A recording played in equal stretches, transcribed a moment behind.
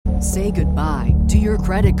Say goodbye to your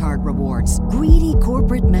credit card rewards. Greedy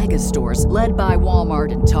corporate mega stores, led by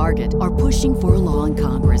Walmart and Target, are pushing for a law in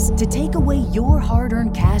Congress to take away your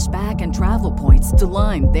hard-earned cash back and travel points to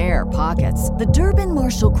line their pockets. The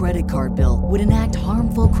Durbin-Marshall credit card bill would enact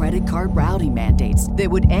harmful credit card routing mandates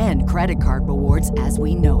that would end credit card rewards as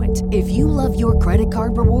we know it. If you love your credit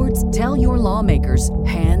card rewards, tell your lawmakers,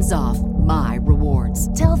 hands off my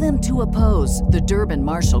rewards. Tell them to oppose the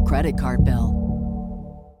Durbin-Marshall credit card bill.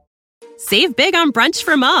 Save big on brunch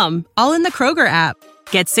for mom, all in the Kroger app.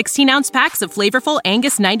 Get 16-ounce packs of flavorful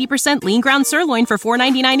Angus 90% lean ground sirloin for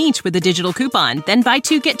 $4.99 each with a digital coupon. Then buy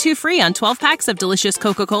 2, get 2 free on 12 packs of delicious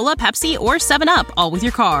Coca-Cola, Pepsi, or 7-Up, all with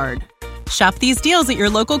your card. Shop these deals at your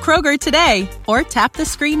local Kroger today, or tap the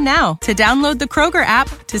screen now to download the Kroger app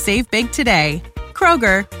to save big today.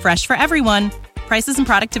 Kroger, fresh for everyone. Prices and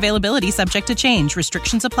product availability subject to change.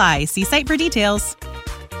 Restrictions apply. See site for details.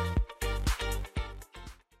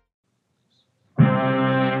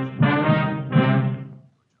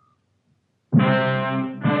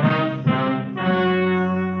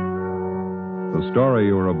 The story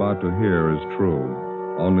you are about to hear is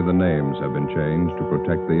true. Only the names have been changed to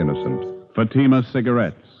protect the innocent. Fatima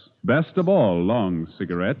Cigarettes, best of all long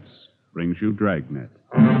cigarettes, brings you Dragnet.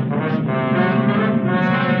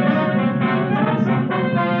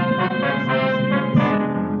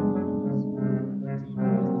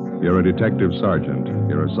 You're a detective sergeant.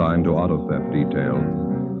 You're assigned to auto theft detail.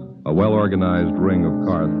 A well-organized ring of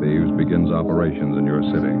car thieves begins operations in your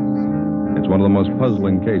city. It's one of the most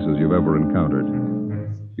puzzling cases you've ever encountered.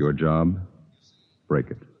 Your job? Break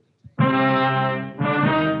it.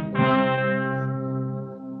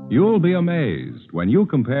 You'll be amazed when you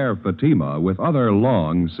compare Fatima with other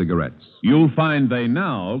long cigarettes. You'll find they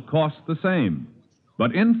now cost the same.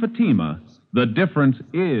 But in Fatima, the difference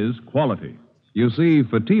is quality. You see,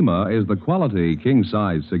 Fatima is the quality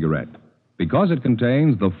king-size cigarette because it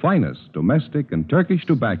contains the finest domestic and Turkish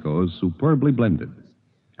tobaccos superbly blended.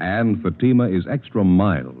 And Fatima is extra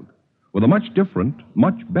mild, with a much different,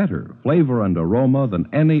 much better flavor and aroma than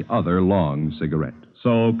any other long cigarette.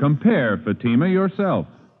 So compare Fatima yourself.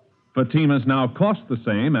 Fatimas now cost the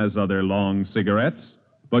same as other long cigarettes,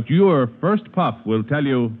 but your first puff will tell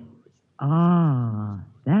you... Ah,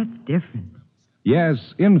 that's different.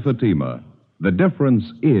 Yes, in Fatima, the difference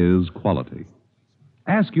is quality.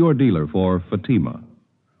 Ask your dealer for Fatima,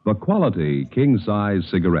 the quality king-size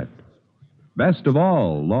cigarette. Best of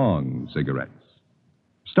all long cigarettes.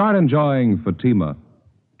 Start enjoying Fatima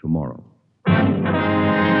tomorrow.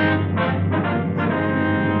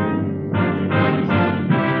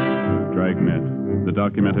 Dragnet, the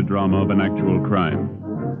documented drama of an actual crime.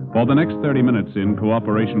 For the next 30 minutes, in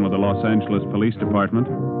cooperation with the Los Angeles Police Department,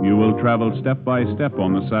 you will travel step by step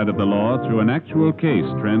on the side of the law through an actual case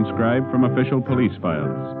transcribed from official police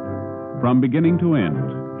files. From beginning to end,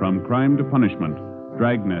 from crime to punishment,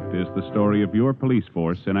 Dragnet is the story of your police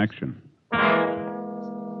force in action.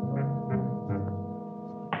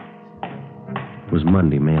 It was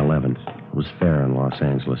Monday, May 11th. It was fair in Los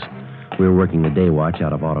Angeles. We were working the day watch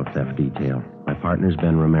out of auto theft detail. My partner's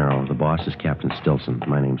Ben Romero. The boss is Captain Stilson.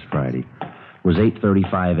 My name's Friday. It was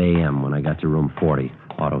 8:35 a.m. when I got to room 40,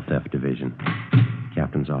 auto theft division.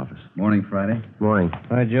 Captain's office. Morning, Friday. Morning.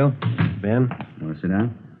 Hi, Joe. Ben? Want to sit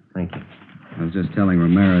down? Thank you. I was just telling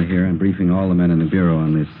Romero here, I'm briefing all the men in the bureau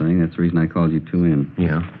on this thing. That's the reason I called you two in.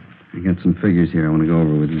 Yeah? I got some figures here I want to go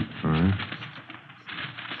over with you. All right.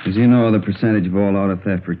 As you know, the percentage of all auto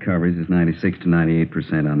theft recoveries is 96 to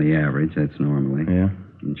 98% on the average. That's normally. Yeah?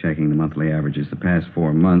 In checking the monthly averages the past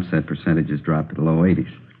 4 months, that percentage has dropped to the low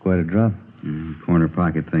 80s. Quite a drop. Corner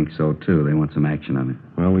Pocket thinks so, too. They want some action on it.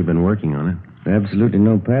 Well, we've been working on it. Absolutely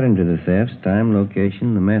no pattern to the thefts. Time,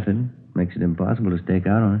 location, the method. Makes it impossible to stake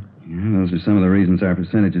out on it. Yeah, those are some of the reasons our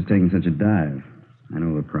percentage is taking such a dive. I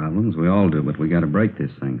know the problems. We all do, but we got to break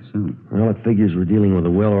this thing soon. Well, it figures we're dealing with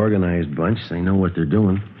a well-organized bunch. They know what they're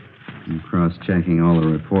doing. And cross-checking all the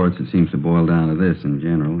reports, it seems to boil down to this in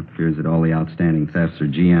general. It appears that all the outstanding thefts are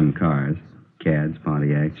GM cars. CADs,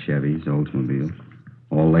 Pontiacs, Chevys, Oldsmobiles.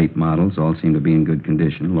 All late models, all seem to be in good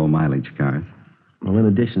condition, low-mileage cars. Well, in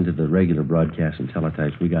addition to the regular broadcasts and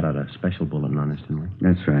teletypes, we got out a special bulletin on this, didn't we?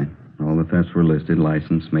 That's right. All the thefts were listed,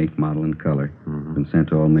 license, make, model, and color. Been sent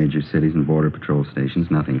to all major cities and border patrol stations.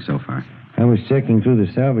 Nothing so far. I was checking through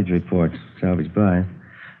the salvage reports. Salvage by.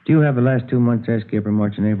 Do you have the last 2 months' escape for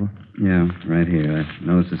March and April? Yeah, right here. I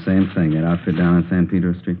noticed the same thing. That outfit down on San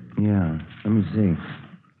Pedro Street. Yeah. Let me see.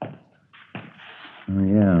 Oh,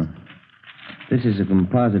 yeah. This is a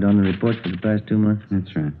composite on the reports for the past 2 months.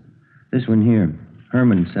 That's right. This one here.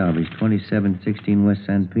 Herman Salvage, 2716 West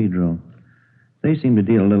San Pedro. They seem to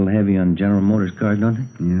deal a little heavy on General Motors cars, don't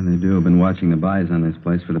they? Yeah, they do. I've been watching the buys on this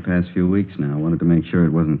place for the past few weeks now. Wanted to make sure it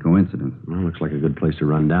wasn't coincidence. Well, looks like a good place to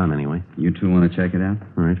run down anyway. You two want to check it out?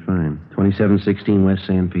 All right, fine. 2716 West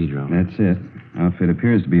San Pedro. That's it. Outfit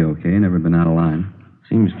appears to be okay. Never been out of line.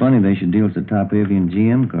 Seems funny they should deal with the top heavy in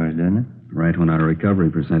GM cars, doesn't it? Right when our recovery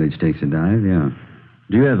percentage takes a dive, yeah.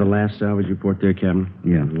 Do you have the last salvage report there, Captain?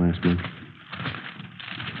 Yeah. The last one?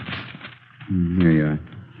 Here you are.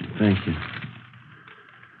 Thank you.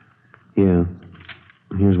 Yeah.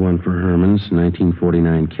 Here's one for Herman's,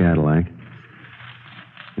 1949 Cadillac.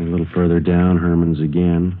 And a little further down, Herman's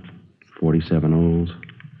again, 47 Olds.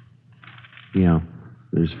 Yeah.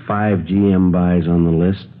 There's 5 GM buys on the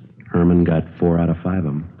list. Herman got 4 out of 5 of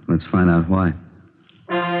them. Let's find out why.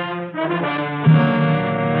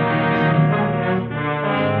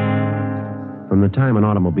 From the time an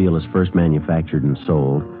automobile is first manufactured and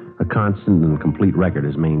sold, a constant and complete record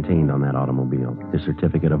is maintained on that automobile. His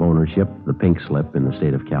certificate of ownership, the pink slip in the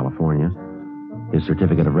state of California. His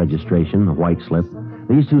certificate of registration, the white slip.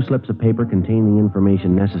 These 2 slips of paper contain the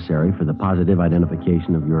information necessary for the positive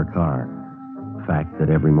identification of your car. A fact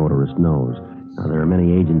that every motorist knows. Now, there are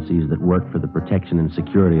many agencies that work for the protection and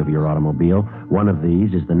security of your automobile. One of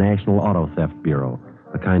these is the National Auto Theft Bureau,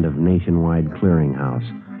 a kind of nationwide clearinghouse.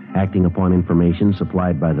 Acting upon information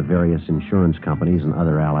supplied by the various insurance companies and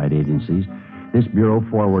other allied agencies, this bureau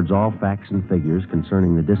forwards all facts and figures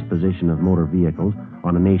concerning the disposition of motor vehicles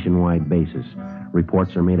on a nationwide basis.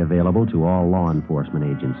 Reports are made available to all law enforcement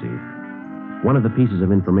agencies. One of the pieces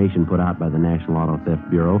of information put out by the National Auto Theft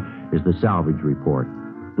Bureau is the salvage report,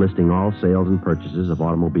 listing all sales and purchases of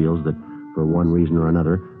automobiles that, for one reason or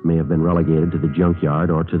another, may have been relegated to the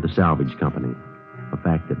junkyard or to the salvage company, a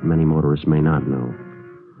fact that many motorists may not know.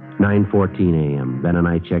 9:14 a.m., Ben and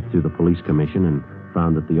I checked through the police commission and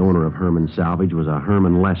found that the owner of Herman Salvage was a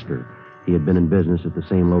Herman Lester. He had been in business at the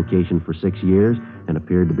same location for 6 years and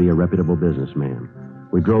appeared to be a reputable businessman.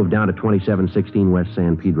 We drove down to 2716 West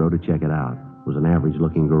San Pedro to check it out. It was an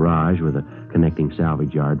average-looking garage with a connecting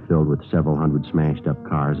salvage yard filled with several hundred smashed-up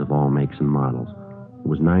cars of all makes and models. It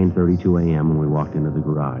was 9:32 a.m. when we walked into the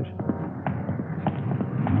garage.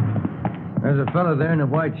 There's a fellow there in a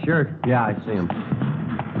white shirt. Yeah, I see him.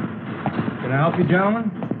 Can I help you,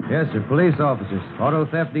 gentlemen? Yes, sir. Police officers. Auto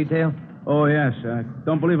theft detail? Oh, yes.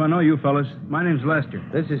 Don't believe I know you fellas. My name's Lester.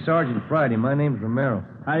 This is Sergeant Friday. My name's Romero.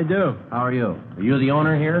 How you do? How are you? Are you the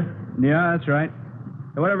owner here? Yeah, that's right.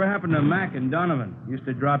 Hey, whatever happened to Mac and Donovan? Used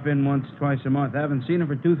to drop in once, twice a month. I haven't seen them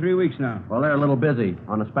for 2-3 weeks now. Well, they're a little busy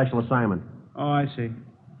on a special assignment. Oh, I see.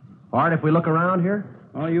 All right, if we look around here?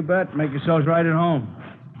 Oh, you bet. Make yourselves right at home.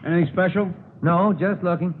 Anything special? No, just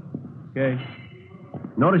looking. Okay.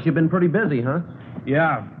 Notice you've been pretty busy, huh?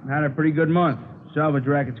 Yeah, had a pretty good month. Salvage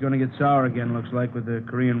racket's going to get sour again, looks like, with the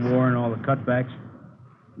Korean War and all the cutbacks.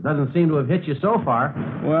 Doesn't seem to have hit you so far.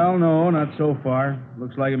 Well, no, not so far.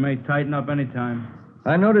 Looks like it may tighten up any time.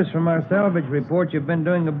 I noticed from our salvage report you've been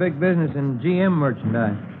doing a big business in GM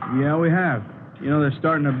merchandise. Yeah, we have. You know, they're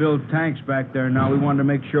starting to build tanks back there now. We wanted to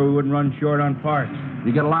make sure we wouldn't run short on parts.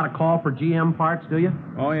 You get a lot of call for GM parts, do you?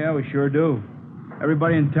 Oh, yeah, we sure do.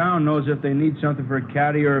 Everybody in town knows if they need something for a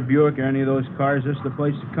Caddy or a Buick or any of those cars, this is the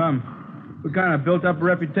place to come. We kind of built up a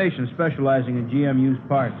reputation specializing in GM used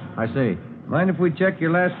parts. I see. Mind if we check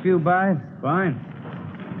your last few buys? Fine.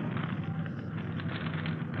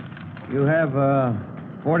 You have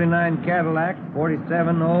 49 Cadillac,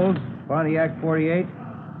 47 Olds, Pontiac 48,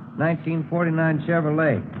 1949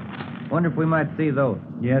 Chevrolet. Wonder if we might see those.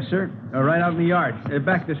 Yes, sir. Right out in the yard.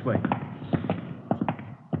 Back this way.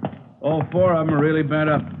 All 4 of them are really bent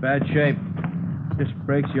up. Bad shape. Just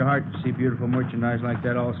breaks your heart to see beautiful merchandise like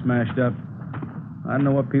that all smashed up. I don't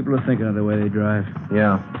know what people are thinking of the way they drive.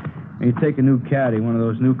 Yeah. And you take a new Caddy, one of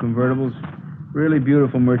those new convertibles, really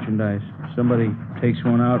beautiful merchandise. Somebody takes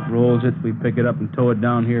one out, rolls it, we pick it up and tow it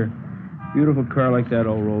down here. Beautiful car like that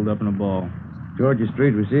all rolled up in a ball. Georgia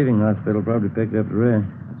Street Receiving Hospital probably picked up the rear.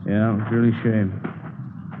 Yeah, it was really a shame.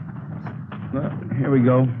 Well, here we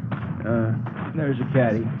go. There's a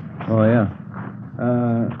Caddy. Oh, yeah.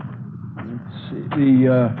 Let's see.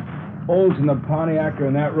 The Olds and the Pontiac are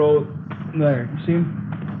in that row there. You see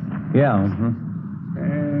them? Yeah.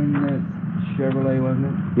 And that Chevrolet, wasn't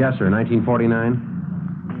it? Yes, sir. 1949.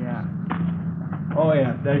 Yeah. Oh,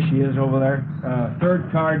 yeah. There she is over there.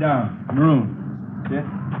 Third car down. Maroon. See it?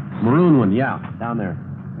 Maroon one, yeah. Down there.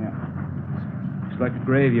 Yeah. Looks like a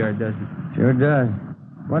graveyard, doesn't it? Sure does.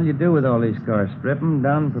 What do you do with all these cars? Strip them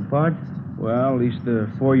down for parts? Well, at least the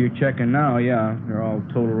 4 you're checking now, yeah. They're all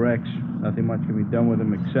total wrecks. Nothing much can be done with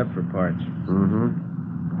them except for parts.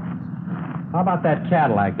 How about that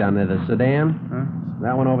Cadillac down there, the sedan? Huh?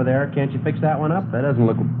 That one over there. Can't you fix that one up? That doesn't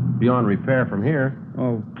look beyond repair from here.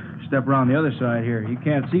 Oh, step around the other side here. You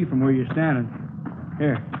can't see from where you're standing.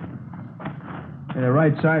 Here. Yeah, the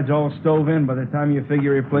right side's all stove in. By the time you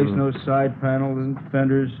figure replacing those side panels and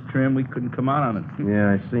fenders, trim, we couldn't come out on it.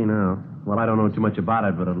 Yeah, I see now. Well, I don't know too much about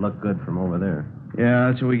it, but it looked good from over there. Yeah,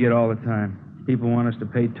 that's what we get all the time. People want us to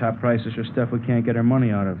pay top prices for stuff we can't get our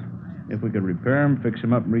money out of. If we could repair them, fix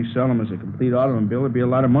them up, and resell them as a complete automobile, there'd be a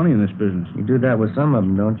lot of money in this business. You do that with some of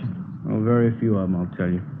them, don't you? Oh, very few of them, I'll tell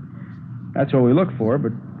you. That's what we look for,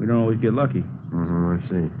 but we don't always get lucky. I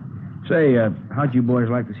see. Say, how'd you boys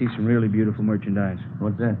like to see some really beautiful merchandise?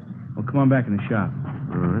 What's that? Well, come on back in the shop.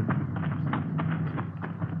 All right.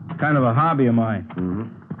 Kind of a hobby of mine.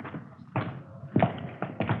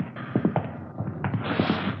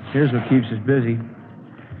 Here's what keeps us busy.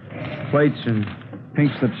 Plates and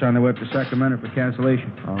pink slips on their way up to Sacramento for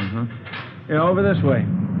cancellation. Yeah, over this way.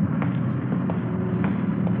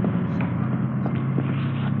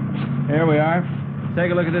 Here we are.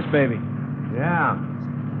 Take a look at this baby. Yeah.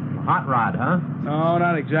 Hot rod, huh? No,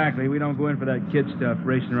 not exactly. We don't go in for that kid stuff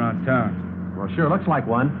racing around town. Well, sure looks like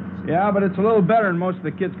one. Yeah, but it's a little better than most of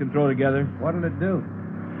the kids can throw together. What'll it do?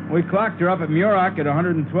 We clocked her up at Muroc at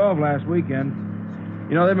 112 last weekend.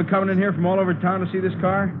 You know, they've been coming in here from all over town to see this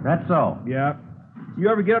car? That's so. Yeah. You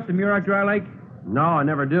ever get up to Muroc Dry Lake? No, I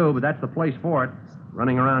never do, but that's the place for it.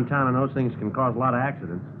 Running around town on those things can cause a lot of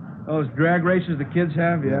accidents. Those drag races the kids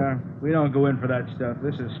have? Yeah. We don't go in for that stuff.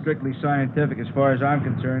 This is strictly scientific as far as I'm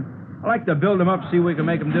concerned. I like to build them up, see what we can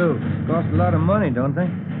make them do. Cost a lot of money, don't they?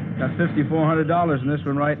 Got $5,400 in this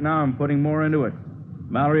one right now. I'm putting more into it.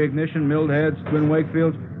 Mallory ignition, milled heads, twin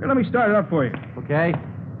Wakefields. Here, let me start it up for you. Okay.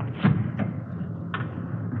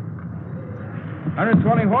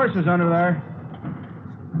 120 horses under there.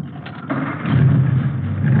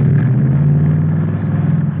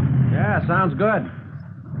 Yeah, sounds good.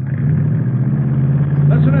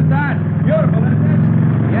 Listen at that. Beautiful, isn't it?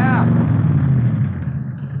 Yeah.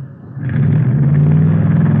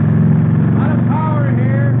 A lot of power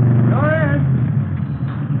here. You're in.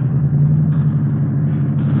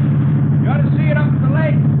 You ought to see it up at the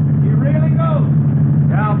lake. You really go.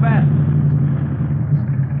 Yeah, I'll bet.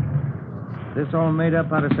 This all made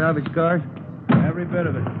up out of salvage cars? Every bit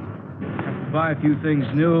of it. Have to buy a few things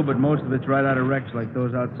new, but most of it's right out of wrecks like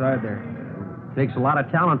those outside there. Takes a lot of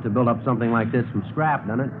talent to build up something like this from scrap,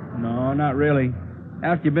 doesn't it? No, not really.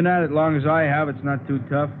 After you've been at it as long as I have, it's not too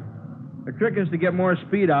tough. The trick is to get more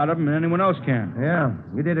speed out of them than anyone else can. Yeah,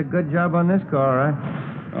 you did a good job on this car, right?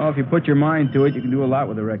 Oh, if you put your mind to it, you can do a lot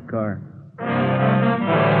with a wrecked car.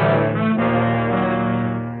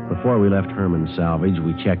 Before we left Herman's Salvage,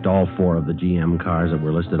 we checked all 4 of the GM cars that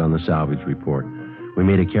were listed on the salvage report. We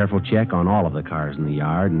made a careful check on all of the cars in the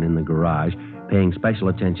yard and in the garage, paying special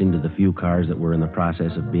attention to the few cars that were in the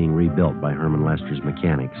process of being rebuilt by Herman Lester's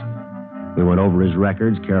mechanics. We went over his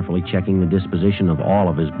records, carefully checking the disposition of all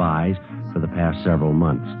of his buys for the past several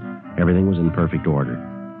months. Everything was in perfect order.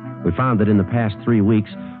 We found that in the past 3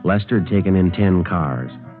 weeks, Lester had taken in 10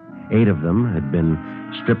 cars. 8 of them had been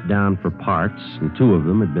stripped down for parts, and 2 of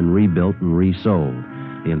them had been rebuilt and resold.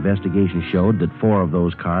 The investigation showed that 4 of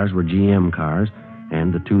those cars were GM cars,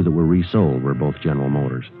 and the 2 that were resold were both General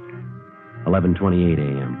Motors. 11:28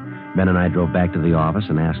 a.m. Ben and I drove back to the office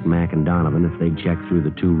and asked Mac and Donovan if they'd check through the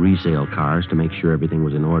 2 resale cars to make sure everything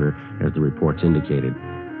was in order, as the reports indicated.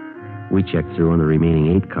 We checked through on the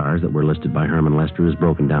remaining 8 cars that were listed by Herman Lester as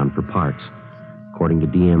broken down for parts. According to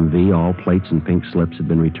DMV, all plates and pink slips had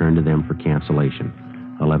been returned to them for cancellation.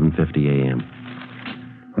 11:50 a.m.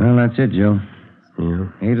 Well, that's it, Joe. Yeah?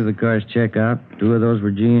 8 of the cars check out. 2 of those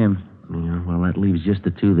were GM. Yeah, well, that leaves just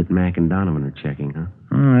the 2 that Mac and Donovan are checking, huh?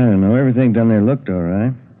 I don't know. Everything down there looked all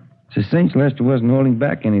right. It's a cinch Lester wasn't holding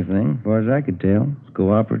back anything, as far as I could tell. It's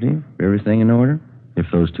cooperative. Everything in order.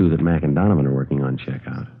 If those 2 that Mac and Donovan are working on check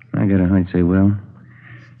out. I got a hunch they will.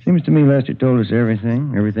 Seems to me Lester told us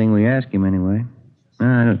everything. Everything we asked him, anyway.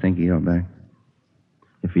 I don't think he held back.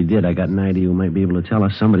 If he did, I got an idea who might be able to tell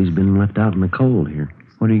us somebody's been left out in the cold here.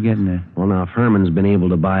 What are you getting at? Well, now, if Herman's been able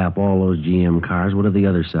to buy up all those GM cars, what have the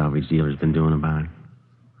other salvage dealers been doing about it?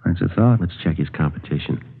 That's a thought. Let's check his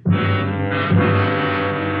competition.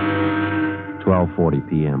 12:40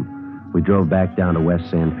 p.m. We drove back down to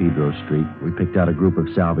West San Pedro Street. We picked out a group of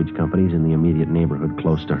salvage companies in the immediate neighborhood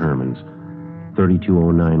close to Herman's.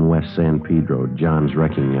 3209 West San Pedro, John's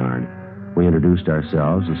Wrecking Yard. We introduced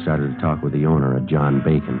ourselves and started to talk with the owner, a John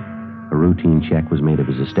Bacon. A routine check was made of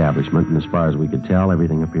his establishment, and as far as we could tell,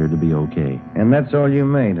 everything appeared to be okay. And that's all you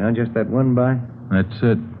made, huh? Just that one buy? That's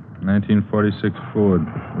it. 1946 Ford.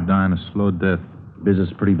 We're dying a slow death. Business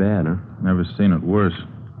pretty bad, huh? Never seen it worse.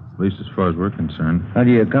 At least as far as we're concerned. How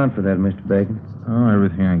do you account for that, Mr. Bacon? Oh,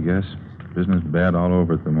 everything, I guess. Business bad all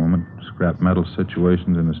over at the moment. Scrap metal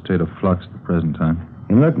situation's in a state of flux at the present time.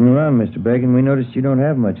 In looking around, Mr. Bacon, we noticed you don't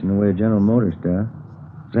have much in the way of General Motors stuff.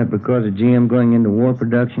 Is that because of GM going into war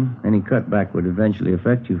production? Any cutback would eventually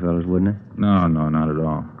affect you fellas, wouldn't it? No, not at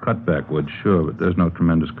all. Cutback would, sure, but there's no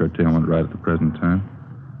tremendous curtailment right at the present time.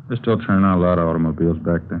 They're still turning out a lot of automobiles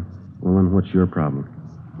back there. Well, then what's your problem?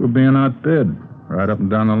 We're being outbid, right up and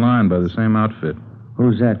down the line by the same outfit.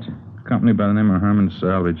 Who's that, sir? A company by the name of Herman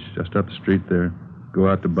Salvage, just up the street there. Go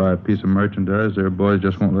out to buy a piece of merchandise, their boys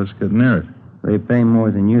just won't let us get near it. They pay more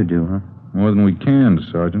than you do, huh? More than we can,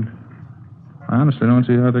 Sergeant. I honestly don't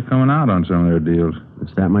see how they're coming out on some of their deals.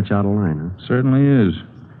 It's that much out of line, huh? Certainly is.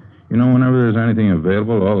 You know, whenever there's anything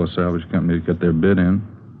available, all the salvage companies get their bid in.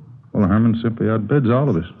 Well, Herman simply outbids all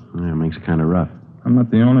of us. Yeah, it makes it kind of rough. I'm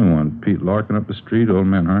not the only one. Pete Larkin up the street, old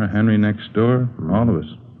man Henry next door, all of us.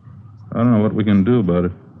 I don't know what we can do about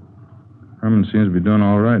it. Herman seems to be doing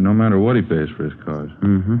all right, no matter what he pays for his cars.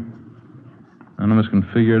 Mm-hmm. None of us can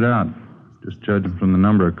figure it out. Just judging from the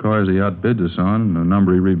number of cars he outbids us on and the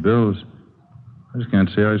number he rebuilds, I just can't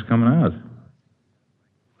see how he's coming out.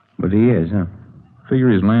 But he is, huh?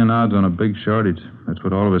 Figure he's laying odds on a big shortage. That's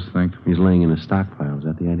what all of us think. He's laying in a stockpile. Is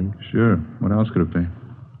that the idea? Sure. What else could it be?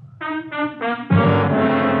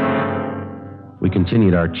 We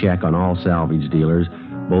continued our check on all salvage dealers,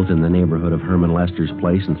 both in the neighborhood of Herman Lester's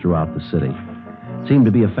place and throughout the city. It seemed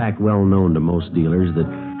to be a fact well known to most dealers that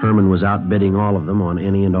Herman was outbidding all of them on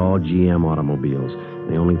any and all GM automobiles.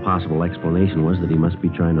 The only possible explanation was that he must be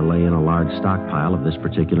trying to lay in a large stockpile of this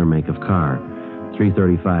particular make of car.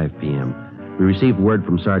 3:35 p.m. We received word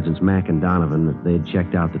from Sergeants Mack and Donovan that they had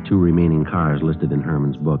checked out the 2 remaining cars listed in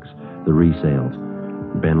Herman's books, the resales.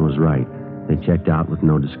 Ben was right. They checked out with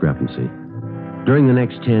no discrepancy. During the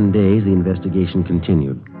next 10 days, the investigation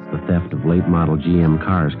continued. The theft of late-model GM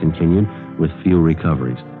cars continued, with few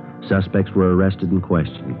recoveries. Suspects were arrested and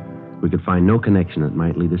questioned. We could find no connection that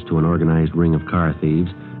might lead us to an organized ring of car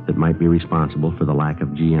thieves that might be responsible for the lack of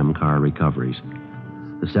GM car recoveries.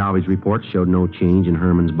 The salvage reports showed no change in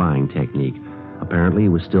Herman's buying technique. Apparently, he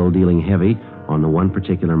was still dealing heavy on the one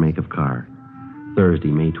particular make of car. Thursday,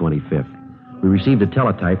 May 25th. We received a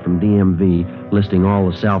teletype from DMV listing all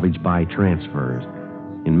the salvage buy transfers.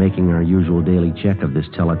 In making our usual daily check of this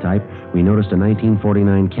teletype, we noticed a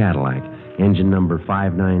 1949 Cadillac, engine number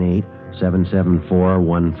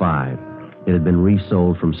 598-77415. It had been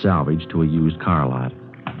resold from salvage to a used car lot.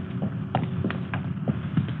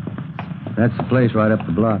 That's the place right up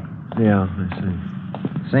the block. Yeah, I see.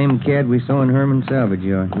 Same cad we saw in Herman's salvage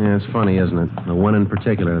yard. Yeah, it's funny, isn't it? The one in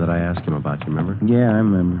particular that I asked him about, you remember? Yeah, I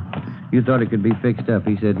remember. You thought it could be fixed up.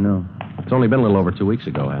 He said no. It's only been a little over 2 weeks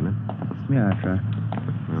ago, hasn't it? Yeah, that's right.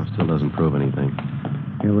 Well, still doesn't prove anything.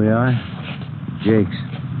 Here we are. Jake's.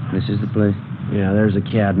 This is the place. Yeah, there's a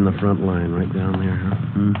cad in the front line right down there, huh?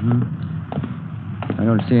 Mm-hmm. I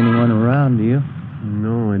don't see anyone around, do you?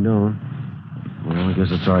 No, I don't. Well, I guess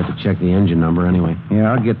it's all right to check the engine number anyway.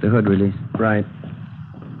 Yeah, I'll get the hood release. Right.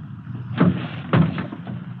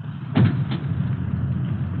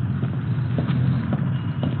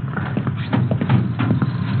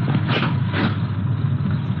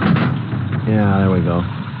 Yeah, there we go.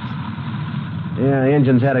 Yeah, the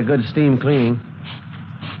engine's had a good steam cleaning.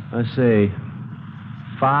 Let's see.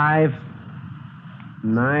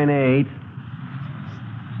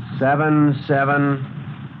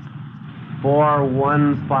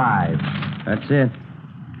 598-77415. That's it.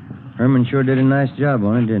 Herman sure did a nice job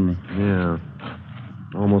on it, didn't he? Yeah.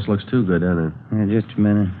 Almost looks too good, doesn't it? Yeah, just a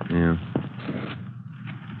minute. Yeah.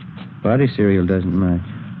 Body serial doesn't match.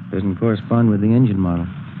 Doesn't correspond with the engine model.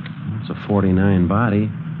 It's a 49 body.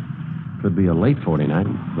 Could be a late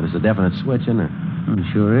 49, but it's a definite switch, isn't it? It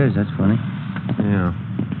sure is. That's funny. Yeah.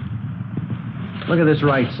 Look at this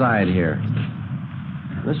right side here.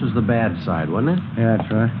 This was the bad side, wasn't it? Yeah,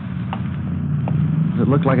 that's right. Does it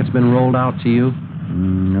look like it's been rolled out to you?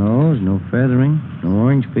 No, there's no feathering, no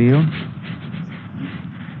orange peel.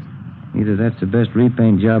 Either that's the best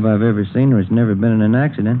repaint job I've ever seen, or it's never been in an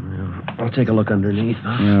accident. Yeah. I'll take a look underneath.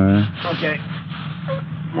 Huh? Yeah, all right. Okay.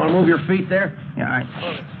 Want to move your feet there? Yeah, all right.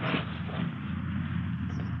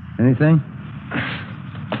 Anything?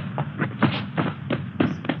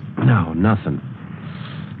 No, nothing.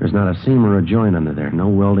 There's not a seam or a joint under there. No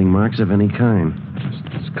welding marks of any kind.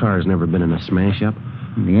 This car's never been in a smash-up.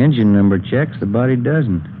 The engine number checks, the body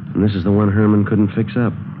doesn't. And this is the one Herman couldn't fix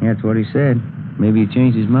up. Yeah, that's what he said. Maybe he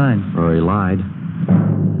changed his mind. Or he lied.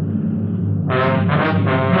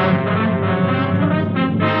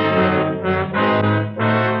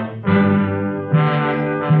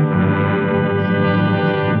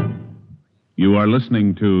 are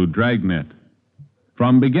listening to Dragnet.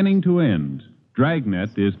 From beginning to end, Dragnet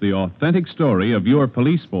is the authentic story of your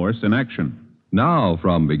police force in action. Now,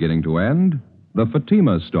 from beginning to end, the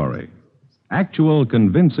Fatima story. Actual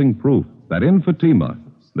convincing proof that in Fatima,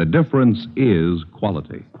 the difference is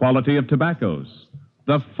quality. Quality of tobaccos.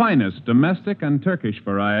 The finest domestic and Turkish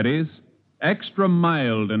varieties, extra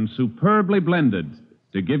mild and superbly blended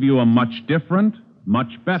to give you a much different,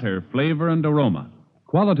 much better flavor and aroma.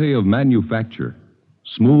 Quality of manufacture.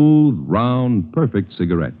 Smooth, round, perfect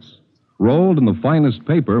cigarettes. Rolled in the finest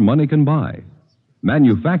paper money can buy.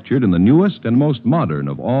 Manufactured in the newest and most modern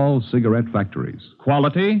of all cigarette factories.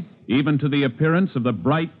 Quality, even to the appearance of the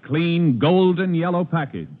bright, clean, golden yellow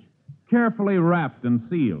package. Carefully wrapped and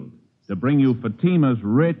sealed to bring you Fatima's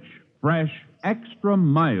rich, fresh, extra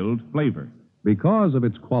mild flavor. Because of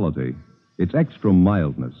its quality, its extra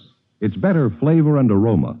mildness, its better flavor and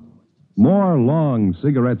aroma, more long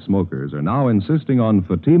cigarette smokers are now insisting on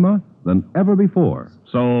Fatima than ever before.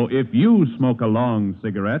 So if you smoke a long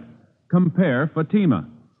cigarette, compare Fatima.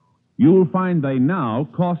 You'll find they now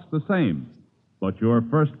cost the same. But your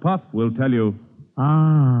first puff will tell you,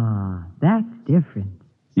 Ah, that's different.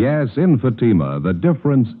 Yes, in Fatima, the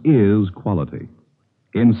difference is quality.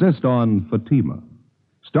 Insist on Fatima.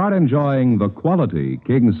 Start enjoying the quality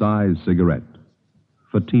king-size cigarette.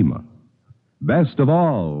 Fatima. Best of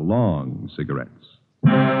all long cigarettes.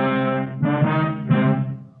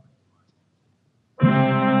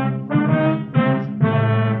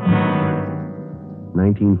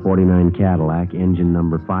 1949 Cadillac, engine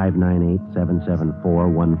number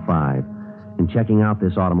 598-77415. In checking out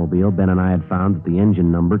this automobile, Ben and I had found that the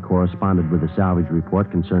engine number corresponded with the salvage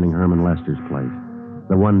report concerning Herman Lester's place.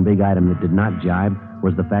 The one big item that did not jibe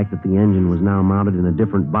was the fact that the engine was now mounted in a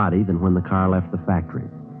different body than when the car left the factory.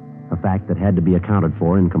 A fact that had to be accounted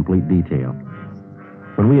for in complete detail.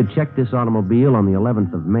 When we had checked this automobile on the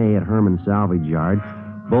 11th of May at Herman Salvage Yard,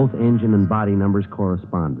 both engine and body numbers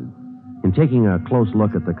corresponded. In taking a close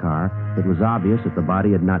look at the car, it was obvious that the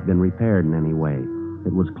body had not been repaired in any way.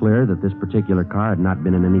 It was clear that this particular car had not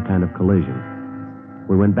been in any kind of collision.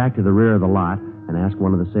 We went back to the rear of the lot and asked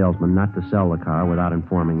one of the salesmen not to sell the car without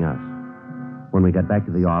informing us. When we got back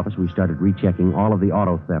to the office, we started rechecking all of the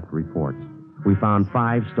auto theft reports. We found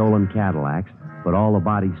 5 stolen Cadillacs, but all the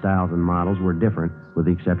body styles and models were different, with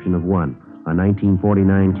the exception of one, a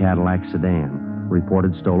 1949 Cadillac sedan,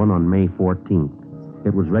 reported stolen on May 14th.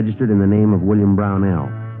 It was registered in the name of William Brownell.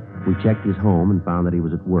 We checked his home and found that he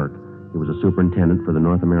was at work. He was a superintendent for the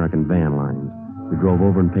North American Van Lines. We drove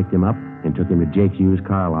over and picked him up and took him to Jake's used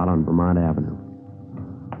car lot on Vermont Avenue.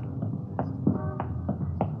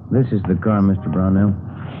 This is the car, Mr. Brownell.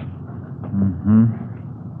 Mm-hmm.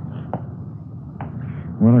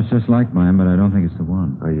 Well, it's just like mine, but I don't think it's the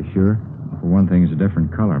one. Are you sure? For one thing, it's a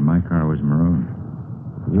different color. My car was maroon.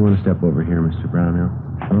 You want to step over here, Mr. Brownell?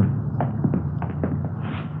 Sure.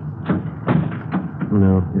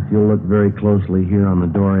 Now, if you'll look very closely here on the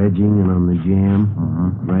door edging and on the jamb,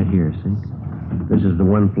 right here, see? This is the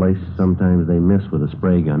one place sometimes they miss with a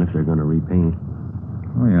spray gun if they're going to repaint.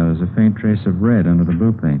 Oh, yeah, there's a faint trace of red under the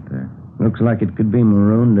blue paint there. Looks like it could be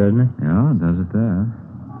maroon, doesn't it? Yeah, it does it there.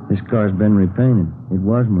 This car's been repainted. It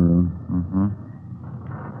was maroon.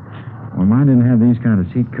 Well, mine didn't have these kind of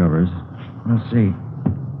seat covers. Let's see.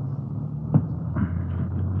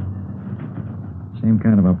 Same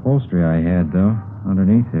kind of upholstery I had, though,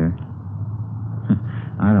 underneath here.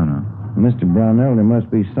 I don't know. Mr. Brownell, there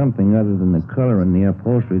must be something other than the color and the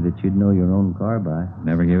upholstery that you'd know your own car by.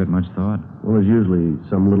 Never gave it much thought. Well, there's usually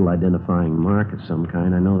some little identifying mark of some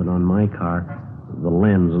kind. I know that on my car, the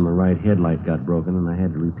lens on the right headlight got broken, and I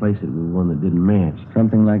had to replace it with one that didn't match.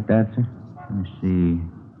 Something like that, sir? Let me see.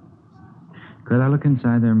 Could I look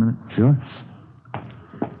inside there a minute? Sure.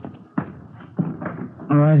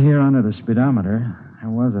 Right here under the speedometer,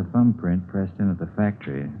 there was a thumbprint pressed in at the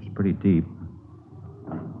factory. It's pretty deep.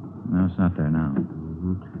 No, it's not there now.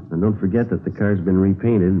 And don't forget that the car's been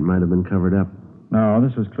repainted. It might have been covered up. No,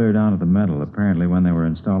 this was clear down to the metal. Apparently, when they were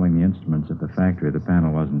installing the instruments at the factory, the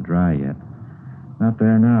panel wasn't dry yet. Not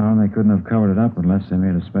there now, and they couldn't have covered it up unless they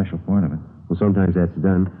made a special point of it. Well, sometimes that's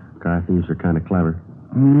done. Car thieves are kind of clever.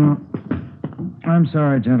 I'm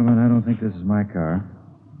sorry, gentlemen. I don't think this is my car.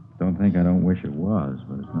 Don't think I don't wish it was,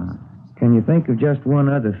 but it's not. Can you think of just one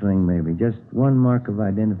other thing, maybe? Just one mark of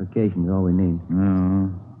identification is all we need.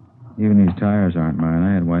 No. Even these tires aren't mine.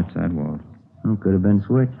 I had white sidewalls. Oh, could have been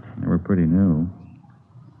switched. They were pretty new.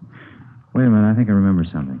 Wait a minute. I think I remember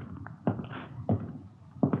something.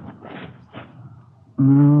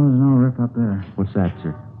 No, there's no rip up there. What's that,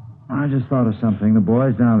 sir? I just thought of something. The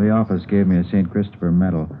boys down at the office gave me a St. Christopher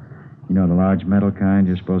medal. You know, the large metal kind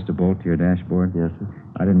you're supposed to bolt to your dashboard? Yes, sir.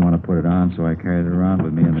 I didn't want to put it on, so I carried it around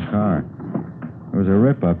with me in the car. There was a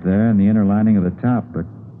rip up there in the inner lining of the top, but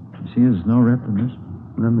you see there's no rip in this.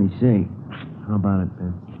 Let me see. How about it,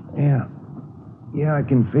 Ben? Yeah. Yeah, I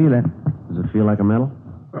can feel it. Does it feel like a metal?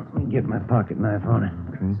 Let me get my pocket knife on it.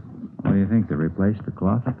 Okay. What do you think? They replaced the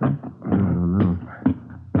cloth up there? I don't know.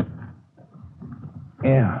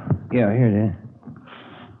 Yeah. Yeah, here it is.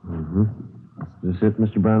 Mm-hmm. Is this it,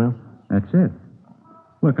 Mr. Brownell? That's it.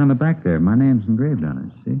 Look, on the back there, my name's engraved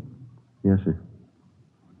on it, see? Yes, sir.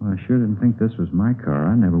 Well, I sure didn't think this was my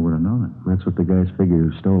car. I never would have known it. That's what the guys figured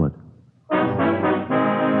who stole it.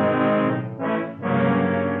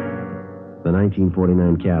 The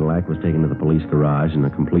 1949 Cadillac was taken to the police garage and a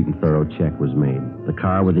complete and thorough check was made. The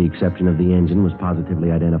car, with the exception of the engine, was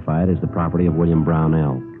positively identified as the property of William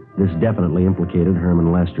Brownell. This definitely implicated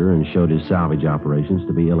Herman Lester and showed his salvage operations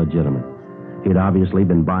to be illegitimate. He had obviously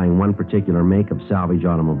been buying one particular make of salvage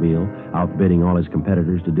automobile, outbidding all his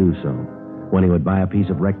competitors to do so. When he would buy a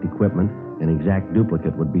piece of wrecked equipment, an exact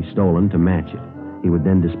duplicate would be stolen to match it. He would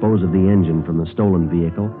then dispose of the engine from the stolen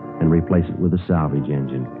vehicle and replace it with a salvage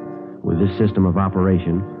engine. With this system of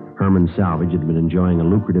operation, Herman Salvage had been enjoying a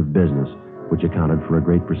lucrative business, which accounted for a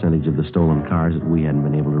great percentage of the stolen cars that we hadn't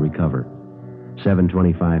been able to recover.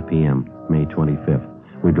 7:25 p.m., May 25th.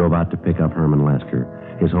 We drove out to pick up Herman Lester.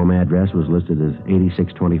 His home address was listed as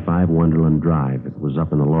 8625 Wonderland Drive. It was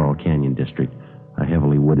up in the Laurel Canyon district, a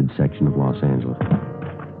heavily wooded section of Los Angeles.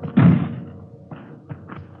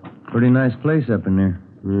 Pretty nice place up in there.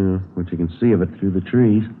 Yeah, but you can see of it through the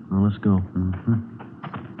trees. Well, let's go. Mm-hmm.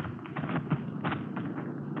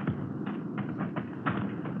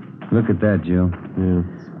 Look at that, Joe. Yeah.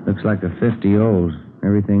 Looks like a 50 O's.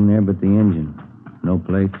 Everything there but the engine. No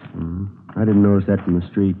plates. Mm-hmm. I didn't notice that from the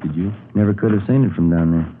street, did you? Never could have seen it from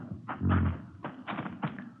down there.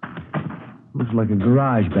 Looks like a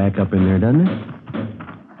garage back up in there, doesn't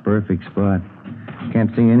it? Perfect spot.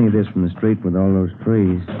 Can't see any of this from the street with all those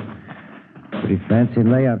trees. Pretty fancy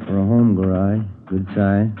layout for a home garage. Good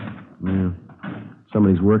size. Yeah.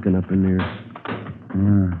 Somebody's working up in there.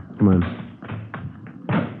 Yeah. Come on.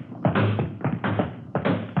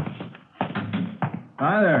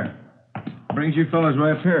 Hi there. Brings you fellas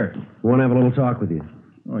way up here. We want to have a little talk with you.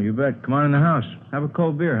 Oh, you bet. Come on in the house. Have a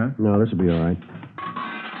cold beer, huh? No, this will be all right.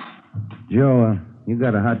 Joe, you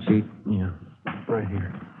got a hot sheet? Yeah, right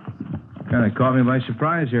here. Kind of caught me by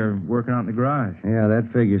surprise here, working out in the garage. Yeah, that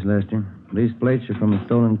figures, Lester. These plates are from a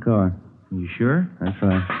stolen car. You sure? That's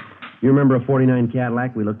right. You remember a 49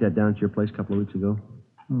 Cadillac we looked at down at your place a couple of weeks ago?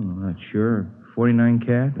 Oh, not sure. 49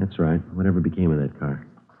 Cad? That's right. Whatever became of that car?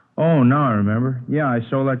 Oh, now I remember. Yeah, I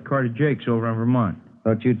sold that car to Jake's over in Vermont.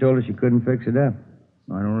 Thought you told us you couldn't fix it up.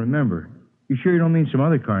 I don't remember. You sure you don't mean some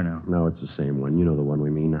other car now? No, it's the same one. You know the one we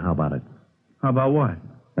mean. How about it? How about what?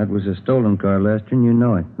 That was a stolen car, Lester, and you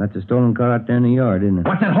know it. That's a stolen car out there in the yard, isn't it?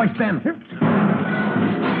 What's that hoist, Ben?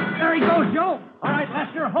 There he goes, Joe. All right,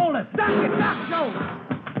 Lester, hold it. Duck it, duck, Joe.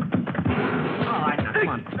 All right, now, come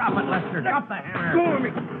on. Drop it, Lester. Drop the hammer. Go with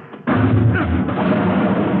me.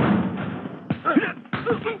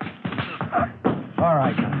 All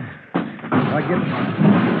right.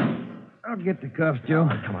 I'll get the cuffs, Joe.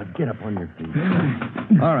 Come on, get up on your feet.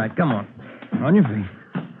 All right, come on. On your feet.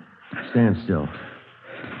 Stand still.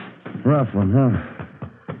 Rough one, huh?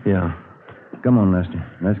 Yeah. Come on, Lester.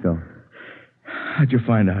 Let's go. How'd you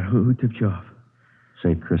find out? Who tipped you off?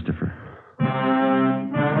 St. Christopher.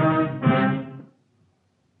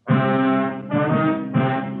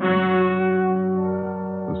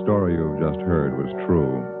 The story you've just heard was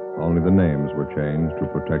true. Only the names were changed to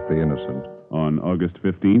protect the innocent. On August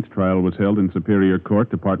 15th, trial was held in Superior Court,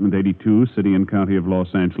 Department 82, City and County of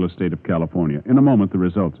Los Angeles, State of California. In a moment, the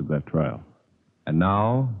results of that trial. And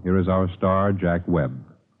now, here is our star, Jack Webb.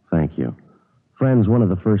 Thank you. Friends, one of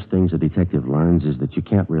the first things a detective learns is that you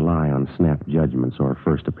can't rely on snap judgments or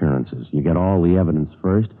first appearances. You get all the evidence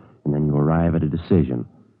first, and then you arrive at a decision.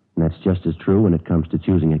 And that's just as true when it comes to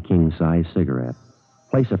choosing a king-size cigarette.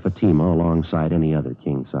 Place a Fatima alongside any other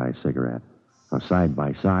king-size cigarette. Now, side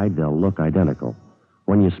by side, they'll look identical.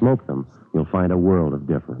 When you smoke them, you'll find a world of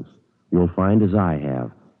difference. You'll find, as I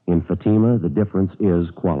have, in Fatima, the difference is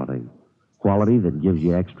quality. Quality that gives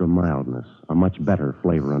you extra mildness, a much better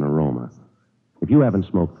flavor and aroma. If you haven't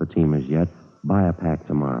smoked Fatimas yet, buy a pack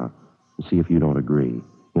tomorrow and see if you don't agree.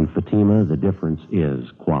 In Fatima, the difference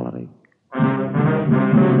is quality.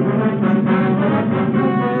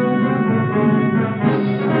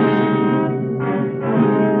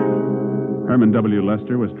 Herman W.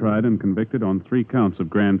 Lester was tried and convicted on 3 counts of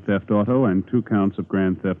grand theft auto and 2 counts of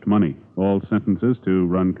grand theft money, all sentences to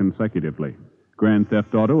run consecutively. Grand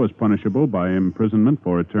theft auto is punishable by imprisonment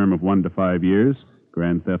for a term of 1 to 5 years,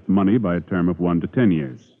 grand theft money by a term of 1 to 10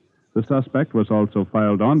 years. The suspect was also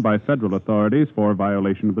filed on by federal authorities for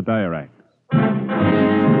violation of the Dyer Act.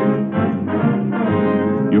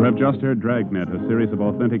 You have just heard Dragnet, a series of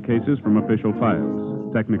authentic cases from official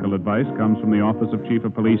files. Technical advice comes from the Office of Chief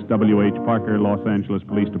of Police W.H. Parker, Los Angeles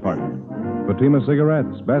Police Department. Fatima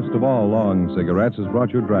Cigarettes, best of all long cigarettes, has brought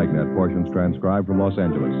you Dragnet, portions transcribed from Los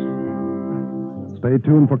Angeles. Stay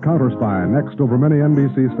tuned for Counter Spy, next over many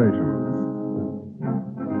NBC stations.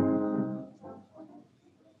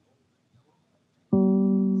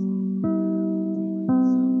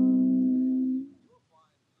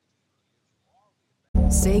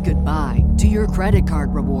 Say goodbye to your credit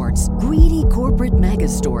card rewards. Greedy corporate mega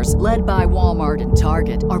stores, led by Walmart and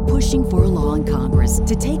Target, are pushing for a law in Congress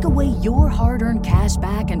to take away your hard-earned cash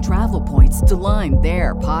back and travel points to line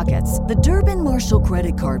their pockets. The Durbin-Marshall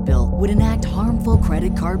credit card bill would enact harmful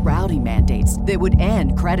credit card routing mandates that would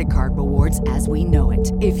end credit card rewards as we know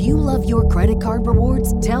it. If you love your credit card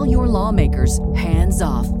rewards, tell your lawmakers, hands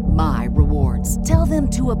off my rewards. Tell them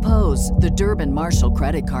to oppose the Durbin-Marshall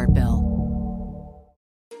credit card bill.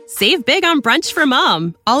 Save big on brunch for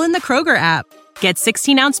mom, all in the Kroger app. Get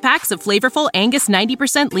 16-ounce packs of flavorful Angus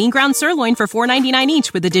 90% lean ground sirloin for $4.99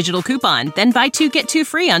 each with a digital coupon. Then buy 2, get 2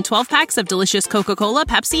 free on 12 packs of delicious Coca-Cola,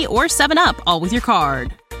 Pepsi, or 7-Up, all with your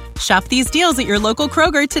card. Shop these deals at your local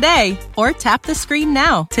Kroger today, or tap the screen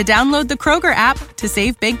now to download the Kroger app to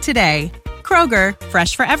save big today. Kroger,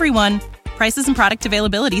 fresh for everyone. Prices and product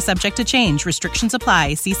availability subject to change. Restrictions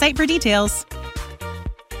apply. See site for details.